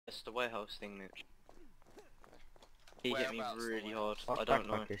It's the warehouse thing, Mitch. He hit me Whereabouts the really hard. warehouse? I don't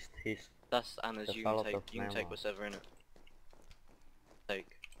know. He's That's Anna's. You can take whatever in it. Take.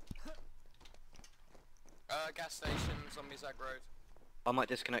 Gas station, zombies aggro. I might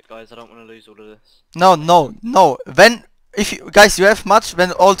disconnect, guys. I don't want to lose all of this. No. When if you guys you have much,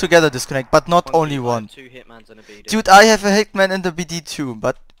 then all together disconnect, but not only dude, one. 2 hitmans and a BD. Dude, I have a hitman and a BD too,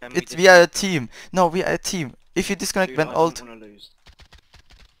 but we are a disconnect? team. No, we are a team. If you disconnect, Dude, then I all don't want to lose.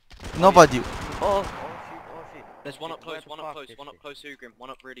 nobody. Oh shoot. There's one up Where close, the one up fuck close, is one up he? close, Ugrim. One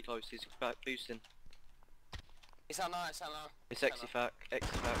up really close. He's back boosting. It's out now, it's out now. It's Exifac.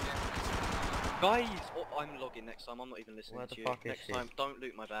 Guys, oh, I'm logging next time. I'm not even listening Where to the you. fuck is Next he? time, don't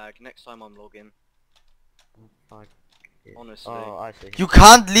loot my bag. Next time, I'm logging. Fuck. Honestly. Oh, I see. You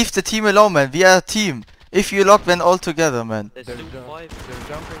can't leave the team alone, man. We are a team. If you log, then all together, man. There's still 5. They're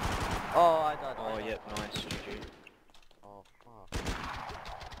jumping. Oh, I died. Oh, yep, nice. GG. Oh, fuck.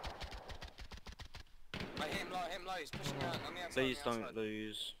 I hit him low, he's pushing out on the outside. Please on the don't outside.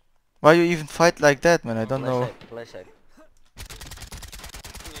 lose. Why you even fight like that, man? I don't know. Play safe.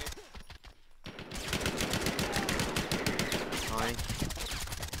 Nice.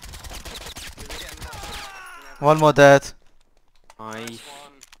 One more dead. Nice.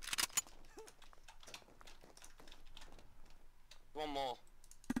 One more.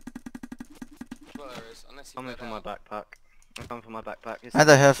 Well, there is, unless you Coming for my backpack. I'm coming for my backpack. It's And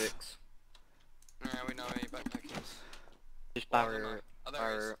I have- 6. Yeah, we know where your backpack is. Just Well, I don't barrier know. it. Oh, there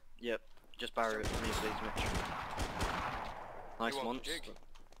it is. Barrier it. Yep. Just barrier it for me, please, Mitch. Nice You want monster. jig?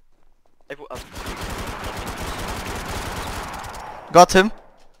 Got him.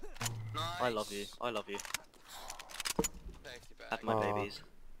 Nice. I love you. I love you. Safety bag. Have my Oh. babies.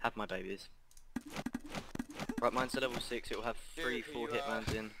 Have my babies. Right, mine's a level 6. It will have 3, Dude, 4 you,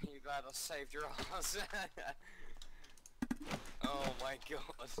 hitmans in. You glad I saved your ass? Oh my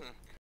god.